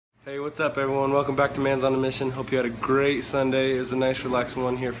Hey, what's up everyone? Welcome back to Man's on a Mission. Hope you had a great Sunday. It was a nice relaxing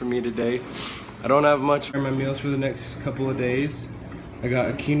one here for me today. I don't have much for my meals for the next couple of days. I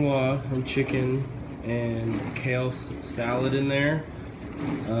got a quinoa and chicken and kale salad in there.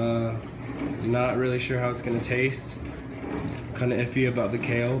 Not really sure how it's gonna taste. Kind of iffy about the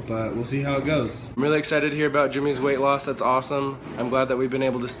kale, but we'll see how it goes. I'm really excited to hear about Jimmy's weight loss. That's awesome. I'm glad that we've been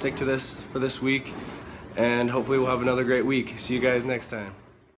able to stick to this for this week, and hopefully we'll have another great week. See you guys next time.